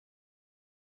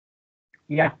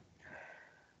Yeah,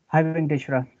 hi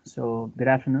Venkateshwara. So good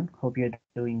afternoon. Hope you're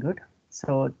doing good.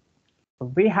 So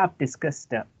we have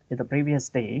discussed in the previous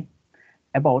day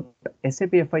about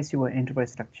SAP FICO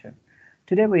enterprise structure.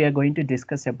 Today we are going to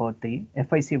discuss about the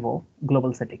FICO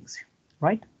global settings,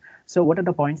 right? So what are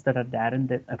the points that are there in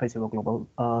the FICO global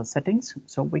settings?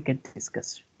 So we can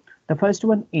discuss. The first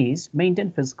one is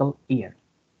maintain fiscal year.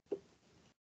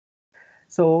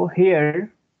 So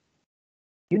here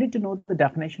you need to know the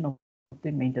definition of the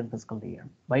maintain fiscal year.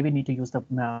 Why we need to use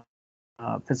the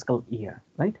fiscal year,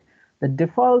 right? The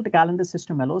default calendar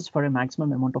system allows for a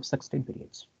maximum amount of 16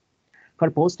 periods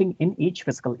for posting in each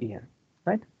fiscal year,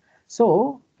 right?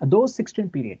 So those 16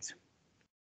 periods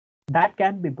that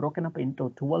can be broken up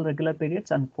into 12 regular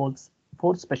periods and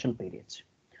four special periods.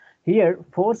 Here,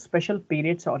 4 special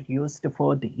periods are used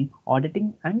for the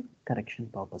auditing and correction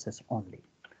purposes only.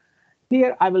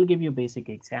 Here, I will give you a basic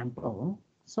example.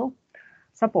 So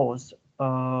suppose,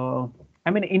 I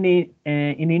mean,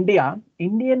 in India,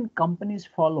 Indian companies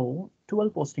follow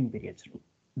 12 posting periods.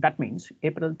 That means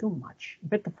April to March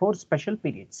with 4 special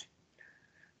periods.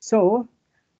 So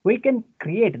we can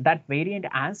create that variant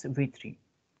as V3.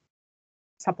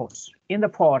 Suppose in the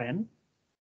foreign,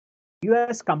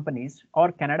 US companies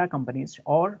or Canada companies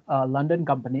or London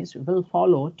companies will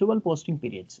follow 12 posting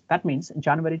periods. That means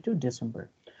January to December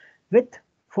with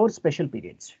 4 special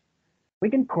periods. We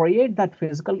can create that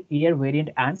fiscal year variant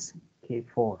as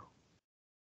K4,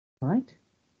 right?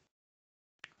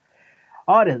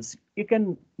 Or else you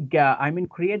can,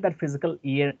 create that fiscal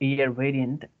year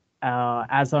variant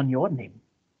as on your name.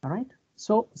 All right.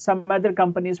 So some other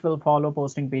companies will follow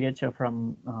posting periods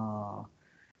from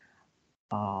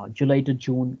July to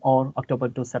June or October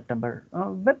to September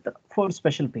with 4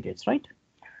 special periods, right?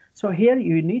 So here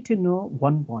you need to know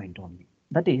one point only.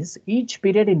 That is, each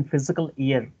period in fiscal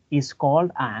year is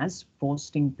called as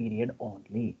posting period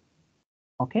only.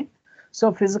 Okay,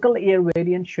 so fiscal year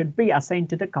variant should be assigned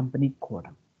to the company code.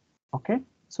 Okay,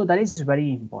 so that is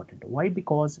very important. Why?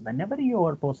 Because whenever you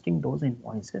are posting those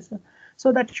invoices,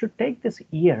 so that should take this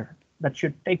year, that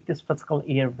should take this fiscal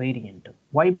year variant.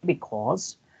 Why?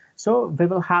 Because so we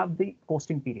will have the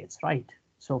posting periods, right?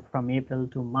 So from April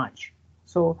to March.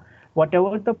 So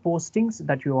whatever the postings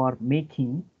that you are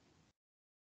making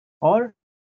or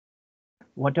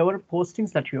whatever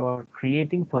postings that you are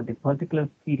creating for the particular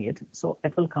period, so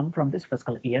it will come from this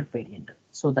fiscal year variant.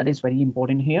 So that is very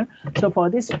important here. So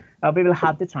for this, we will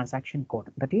have the transaction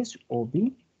code, that is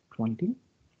OB29.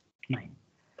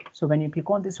 So when you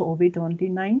click on this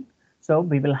OB29, so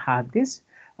we will have this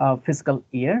fiscal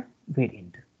year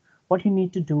variant. What you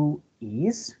need to do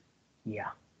is,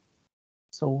 yeah,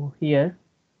 so here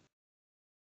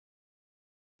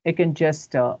you can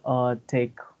just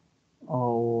take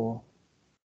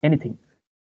anything.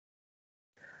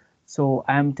 So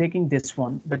I'm taking this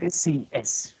one, that is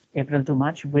CS, April to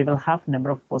March. We will have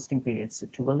number of posting periods.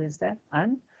 12 is there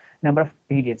and number of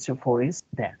periods, so 4 is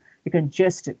there. You can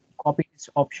just copy this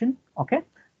option. Okay,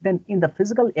 then in the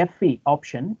physical FE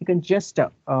option, you can just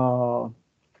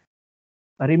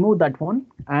remove that one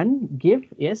and give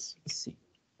SC.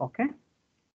 Okay,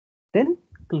 then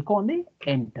click on the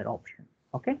enter option.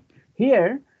 Okay,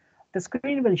 here the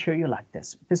screen will show you like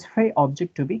this: specify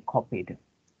object to be copied,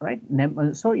 right?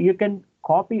 So you can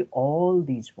copy all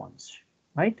these ones,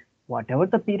 right? Whatever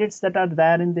the periods that are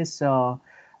there in this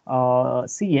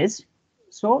CS,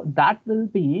 so that will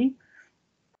be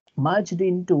merged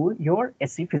into your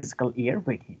SC fiscal year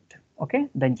variant. Okay,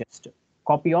 then just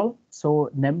copy all. So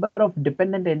number of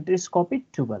dependent entries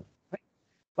copied 12. Right?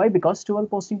 Why? Because 12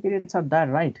 posting periods are there,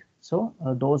 right? So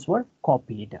those were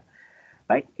copied.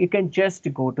 Right? You can just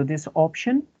go to this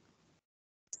option,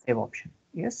 save option.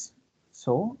 Yes.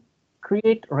 So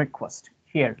create request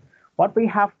here. What we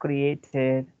have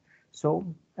created, so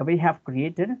we have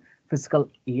created fiscal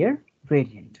year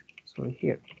variant. So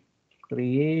here,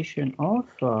 creation of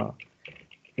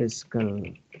fiscal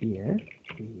year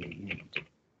variant.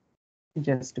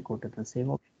 Just go to the save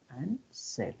option and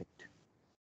save it.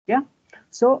 Yeah.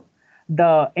 So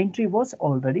the entry was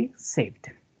already saved.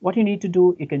 What you need to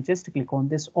do, you can just click on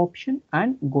this option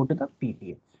and go to the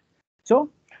PDF.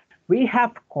 So we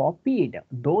have copied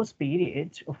those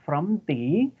periods from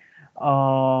the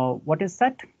what is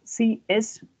that,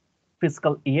 CS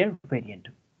fiscal year variant.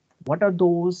 What are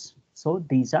those? So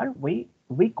these are we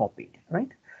copied, right?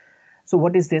 So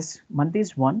what is this? Month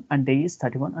is 1 and day is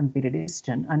 31 and period is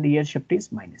 10 and year shift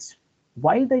is minus.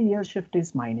 Why the year shift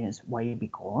is minus? Why?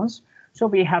 Because so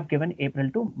we have given April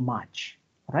to March,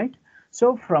 right?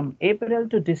 So from April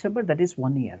to December, that is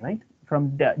 1 year, right?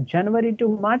 From the January to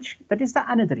March, that is the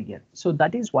another year. So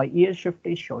that is why year shift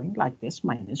is showing like this,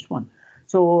 -1.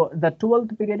 So the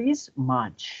 12th period is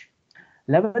March,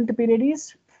 11th period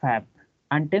is Feb,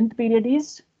 and 10th period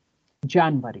is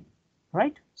January,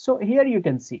 right? So here you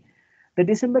can see the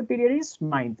December period is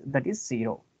 9th, that is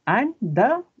 0. And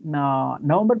the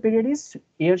November period is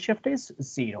year shift is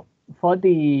 0. For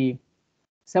the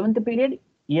 7th period,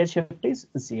 year shift is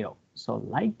 0. So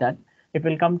like that, it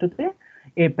will come to the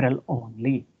April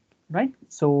only, right?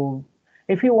 So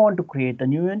if you want to create the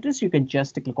new entries, you can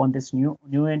just click on this new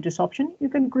entries option. You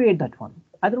can create that one.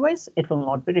 Otherwise, it will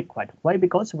not be required. Why?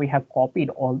 Because we have copied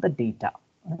all the data.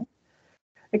 Right?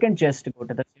 You can just go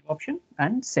to the save option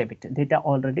and save it. Data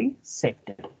already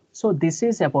saved. So this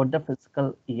is about the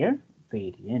fiscal year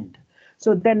variant.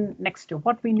 So then next,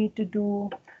 what we need to do?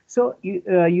 So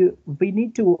we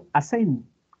need to assign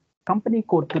company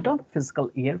code to the fiscal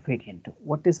year variant.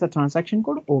 What is the transaction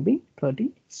code?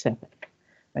 OB37.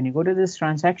 When you go to this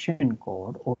transaction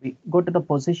code, OB, go to the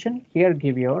position here,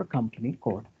 give your company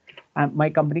code. My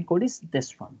company code is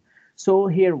this one. So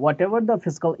here, whatever the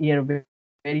fiscal year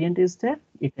variant is there,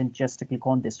 you can just click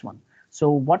on this one.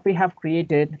 So what we have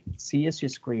created, CS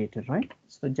is created, right?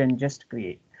 So then just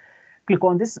create. Click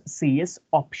on this CS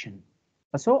option.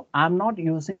 So I'm not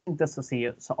using this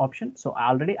CS option. So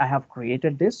already I have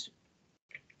created this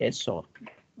SR,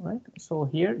 right? So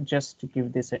here just to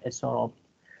give this a SR.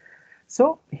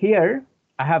 So here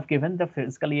I have given the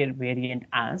fiscal year variant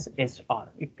as SR.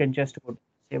 You can just go to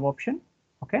save option.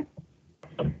 Okay.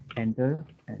 Enter.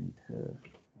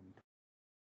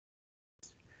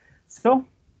 So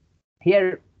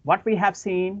here what we have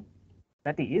seen,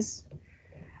 that is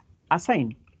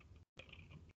assign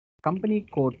company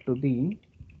code to the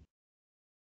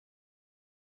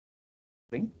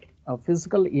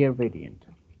fiscal year variant.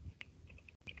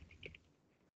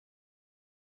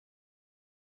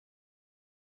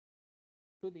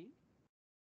 To the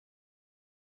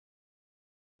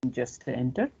just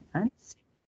enter and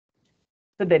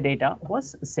so the data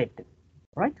was saved,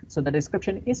 right? So the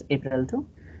description is April to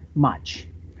March.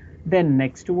 Then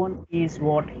next one is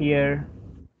what here,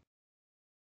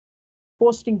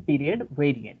 posting period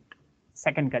variant.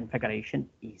 Second configuration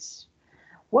is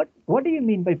what do you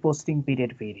mean by posting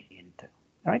period variant?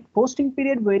 Right, posting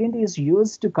period variant is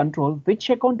used to control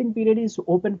which accounting period is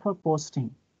open for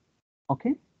posting.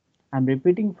 Okay, I'm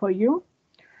repeating for you.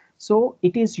 So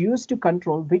it is used to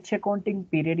control which accounting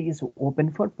period is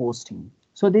open for posting.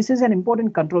 So this is an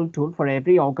important control tool for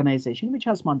every organization which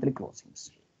has monthly closings.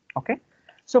 Okay,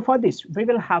 so for this we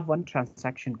will have one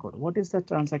transaction code. What is the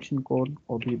transaction code?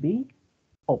 OBB.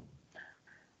 Oh,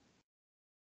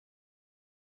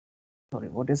 sorry,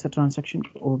 what is the transaction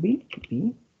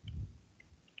OBB?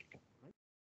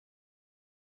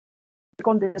 Click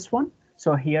on this one.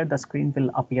 So here the screen will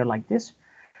appear like this.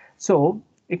 So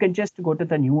you can just go to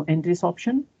the new entries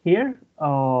option here.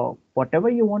 Whatever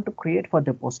you want to create for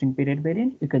the posting period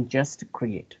variant, you can just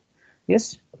create.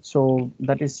 Yes, so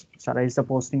that is summarize the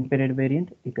posting period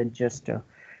variant. You can just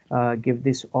give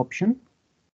this option.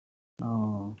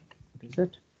 What is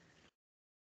it?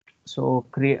 So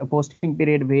create a posting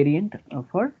period variant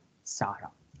for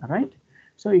Sarah. All right.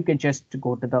 So you can just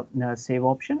go to the save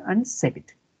option and save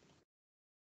it.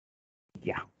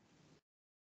 Yeah.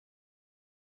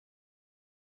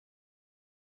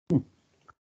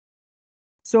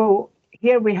 So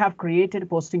here we have created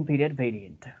posting period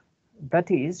variant. That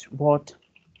is what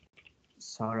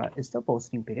Sarah is the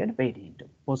posting period variant.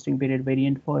 Posting period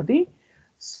variant for the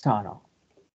Sarah,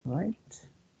 right?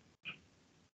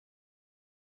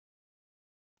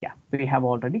 Yeah, we have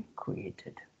already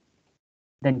created.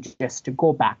 Then just to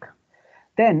go back.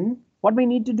 Then what we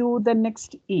need to do the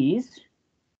next is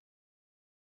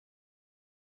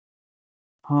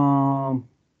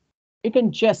you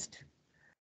can just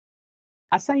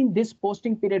assign this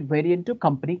posting period variant to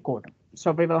company code.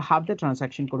 So we will have the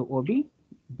transaction code OB.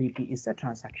 BP is the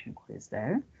transaction code is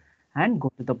there. And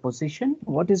go to the position.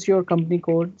 What is your company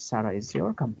code? Sarah is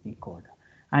your company code.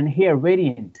 And here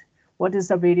variant. What is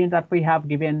the variant that we have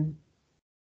given?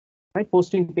 Right,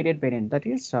 posting period variant, that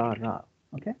is Sarah.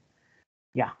 Okay.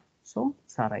 Yeah, so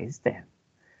Sarah is there.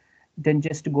 Then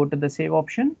just go to the save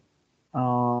option.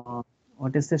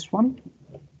 What is this one?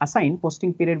 Assign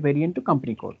posting period variant to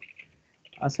company code.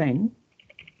 Assign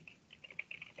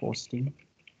posting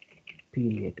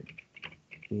period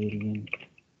variant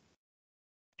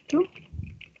to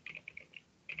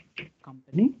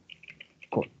company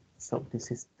code. So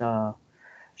this is the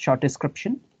short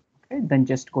description. Okay, then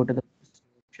just go to the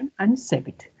option and save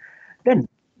it. Then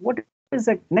what is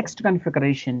the next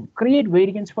configuration? Create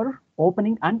variants for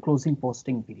opening and closing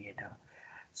posting period.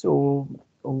 So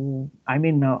I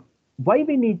mean, why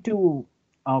we need to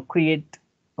create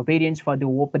variance for the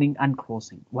opening and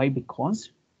closing. Why?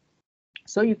 Because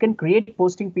so you can create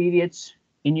posting periods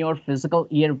in your physical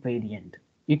year variant.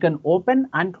 You can open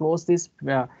and close these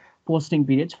posting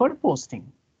periods for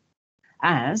posting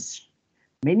as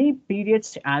many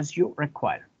periods as you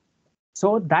require.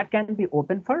 So that can be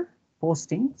open for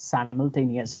posting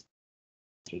simultaneously.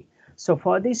 So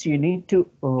for this, you need to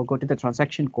go to the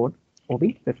transaction code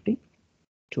OB52.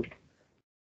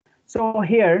 So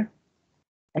here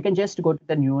I can just go to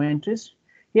the new entries.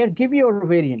 Here, give your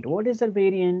variant. What is the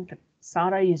variant?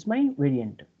 Sarah is my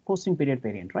variant, posting period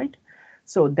variant, right?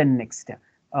 So then next,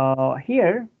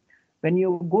 here, when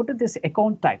you go to this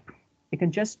account type, you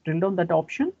can just drill down that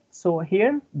option. So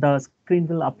here, the screen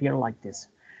will appear like this.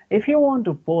 If you want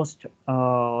to post,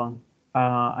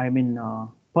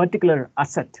 particular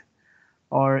asset,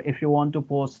 or if you want to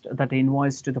post that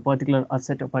invoice to the particular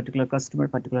asset or particular customer,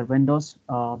 particular vendors,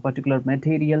 particular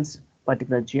materials,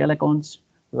 particular GL accounts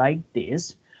like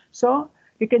this. So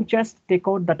you can just take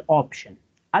out that option.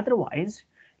 Otherwise,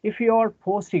 if you are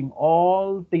posting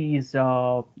all these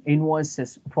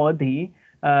invoices for the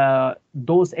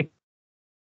those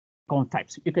account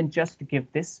types, you can just give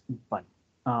this but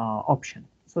option.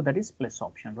 So that is plus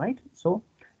option, right? So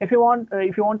if you want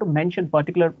to mention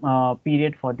particular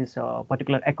period for this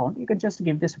particular account, you can just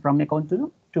give this from account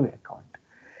to account.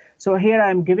 So here I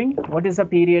am giving what is the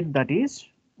period, that is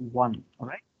 1,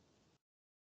 right?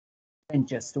 And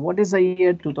just what is the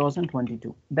year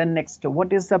 2022. Then next,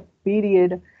 what is the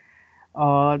period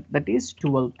that is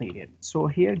 12 period. So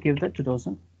here give the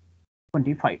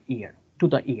 2025 year to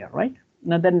the year, right?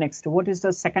 Now then next, what is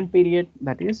the second period,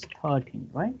 that is 13,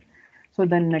 right? So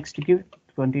then next give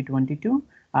 2022,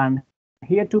 and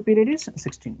here 2 period is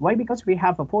 16. Why? Because we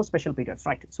have 4 special periods,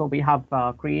 right? So we have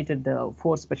created the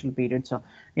 4 special periods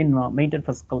in maintained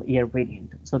fiscal year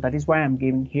variant. So that is why I'm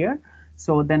giving here.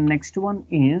 So then next one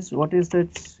is what is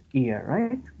this year,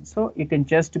 right? So you can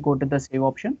just go to the save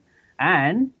option,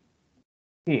 and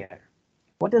here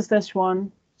what is this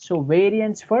one? So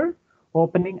variance for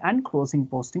opening and closing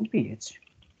posting periods.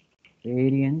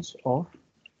 Variance of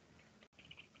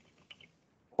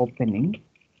opening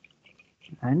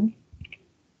and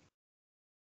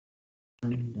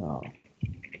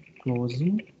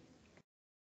closing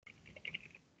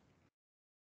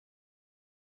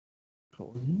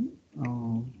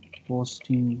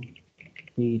posting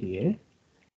period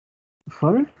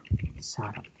for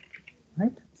Sarah,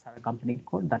 right? Sarah company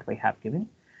code that we have given.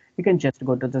 You can just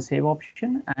go to the save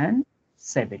option and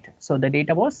save it. So the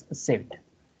data was saved.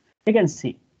 You can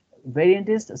see variant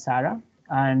is Sarah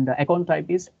and account type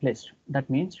is placed. That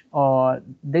means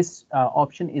this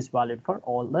option is valid for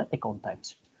all the account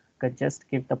types. You can just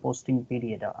give the posting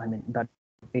period. That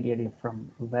period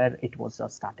from where it was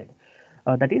started.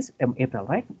 That is April,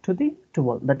 right, to the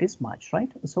 12, that is March,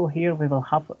 right? So here we will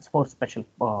have 4 special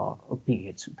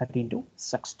periods, 13 to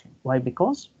 16. Why?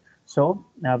 Because so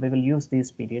we will use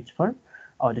these periods for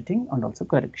auditing and also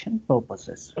correction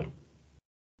purposes.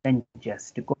 Then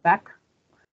just to go back,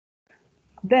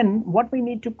 then what we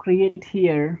need to create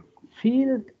here,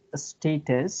 field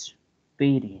status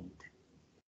variant,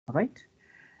 right?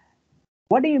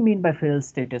 What do you mean by field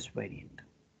status variant?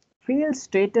 Field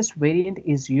status variant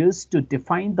is used to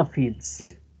define the fields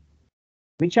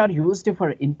which are used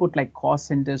for input like cost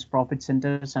centers, profit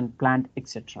centers, and plant,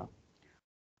 etc.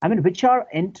 Which are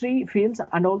entry fields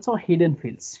and also hidden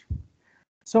fields.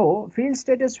 So field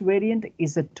status variant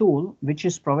is a tool which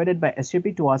is provided by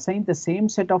SAP to assign the same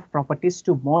set of properties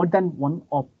to more than one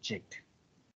object.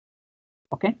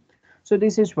 Okay, so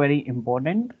this is very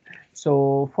important.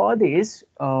 So for this,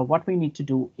 what we need to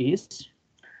do is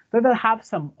we will have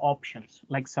some options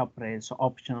like suppress,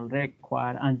 optional,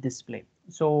 require, and display.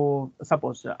 So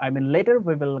suppose later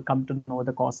we will come to know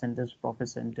the cost centers, profit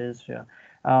centers,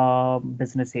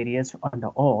 business areas, and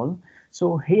all.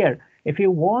 So here, if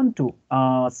you want to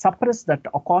suppress that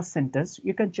cost centers,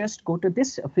 you can just go to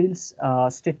this field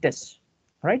status,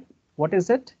 right? What is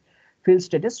it? Field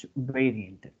status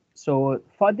variant. So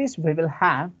for this, we will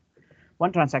have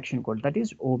one transaction code, that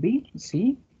is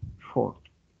OBC4.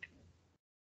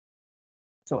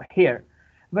 So here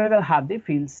we will have the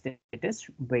field status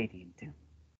variant.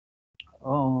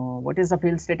 What is the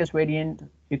field status variant?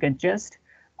 You can just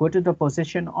go to the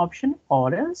position option,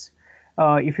 or else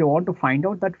if you want to find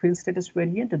out that field status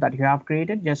variant that you have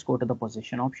created, just go to the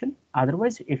position option.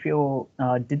 Otherwise, if you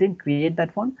didn't create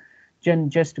that one, then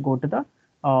just go to the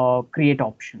create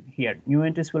option. Here new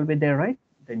entries will be there, right?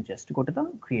 Then just go to the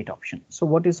create option. So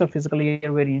what is a physical year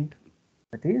variant?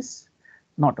 That is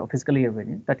not a physical year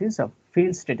variant, that is a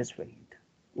field status variant.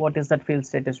 What is that field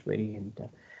status variant?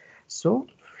 So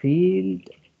field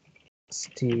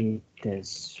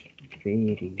status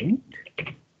variant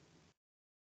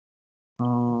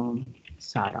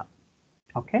Sara.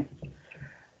 Okay,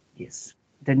 yes,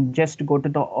 then just go to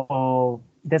the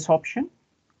this option.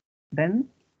 Then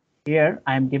here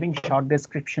I am giving short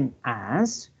description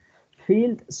as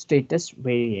field status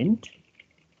variant,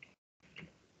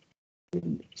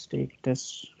 field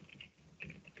status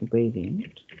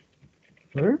variant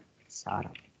for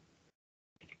Sara.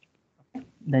 Okay.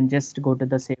 Then just go to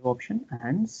the save option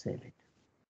and save it.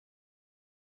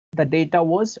 The data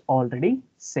was already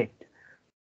saved.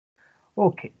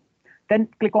 Okay, then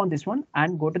click on this one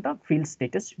and go to the field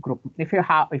status group. If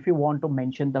you want to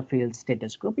mention the field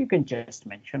status group, you can just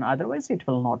mention, otherwise it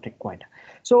will not require.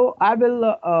 So I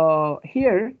will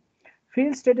here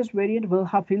field status variant will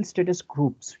have field status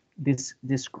groups, this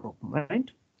group, right?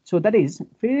 So that is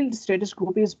field status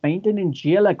group is maintained in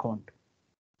GL account.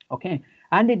 Okay,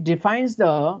 and it defines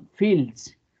the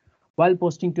fields while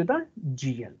posting to the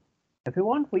GL. If you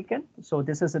want, we can. So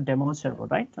this is a demo server,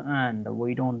 right? And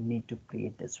we don't need to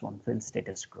create this one field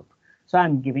status group. So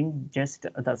I'm giving just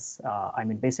this,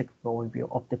 basic overview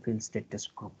of the field status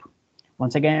group.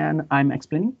 Once again, I'm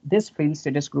explaining this field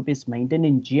status group is maintained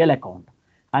in GL account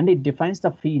and it defines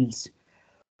the fields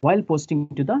while posting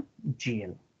to the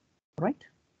GL, right?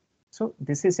 So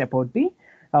this is about the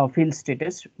field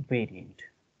status variant.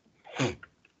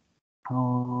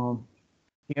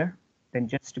 Here. Then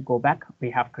just to go back,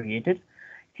 we have created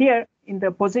here in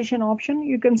the position option,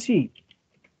 you can see.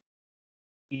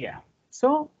 Yeah,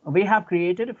 so we have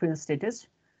created a field status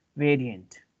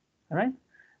variant. All right,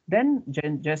 then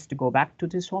just go back to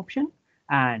this option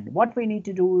and what we need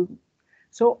to do.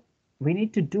 So we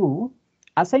need to do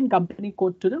assign company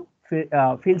code to the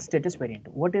field status variant.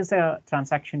 What is the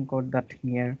transaction code? That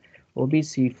here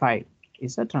OBC5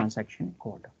 is a transaction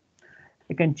code.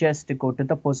 You can just go to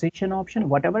the position option,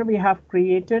 whatever we have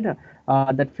created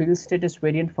that field status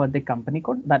variant for the company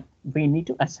code that we need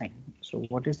to assign. So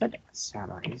what is that?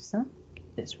 Sarah is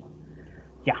this one.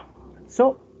 Yeah.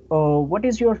 So what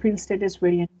is your field status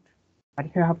variant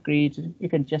that you have created? You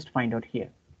can just find out here.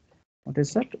 What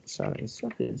is that? Sarah is a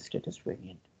field status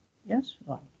variant. Yes.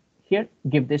 Here,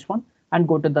 give this one and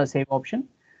go to the save option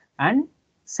and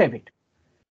save it.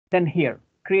 Then here,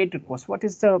 create request. What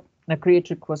is the create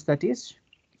request? That is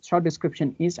short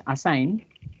description is assign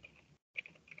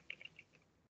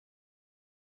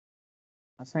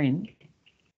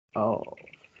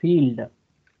field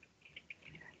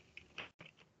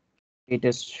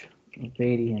status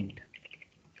variant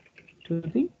to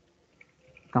the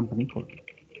company code.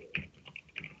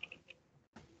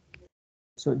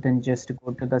 So then just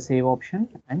go to the save option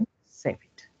and save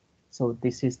it. So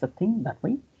this is the thing that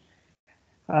we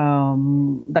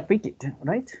did,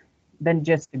 right? Then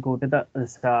just go to the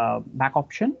back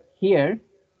option here.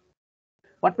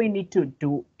 What we need to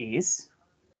do is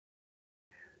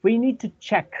we need to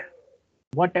check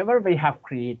whatever we have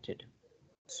created.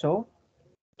 So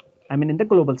in the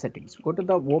global settings, go to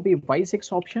the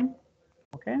OB-Y6 option.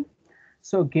 Okay,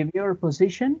 so give your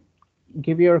position,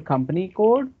 give your company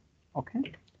code.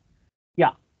 Okay,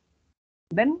 yeah,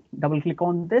 then double click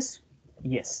on this.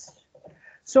 Yes,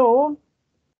 so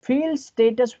field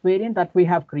status variant that we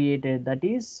have created, that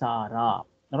is Sarah,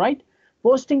 right?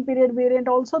 Posting period variant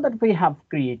also that we have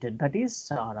created, that is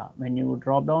Sarah. When you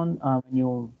drop down, when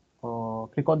you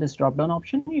click on this drop down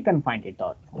option, you can find it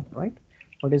out, right?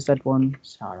 What is that one?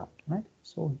 Sarah, right?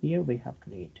 So here we have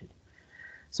created.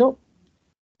 So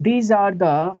these are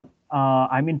the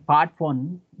part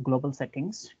 1 global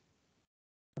settings,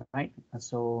 right?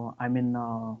 So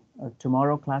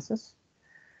tomorrow classes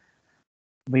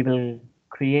we will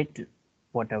create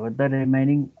whatever the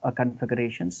remaining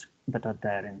configurations that are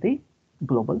there in the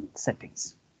global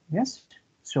settings. Yes,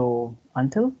 so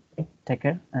until, take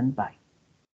care and bye.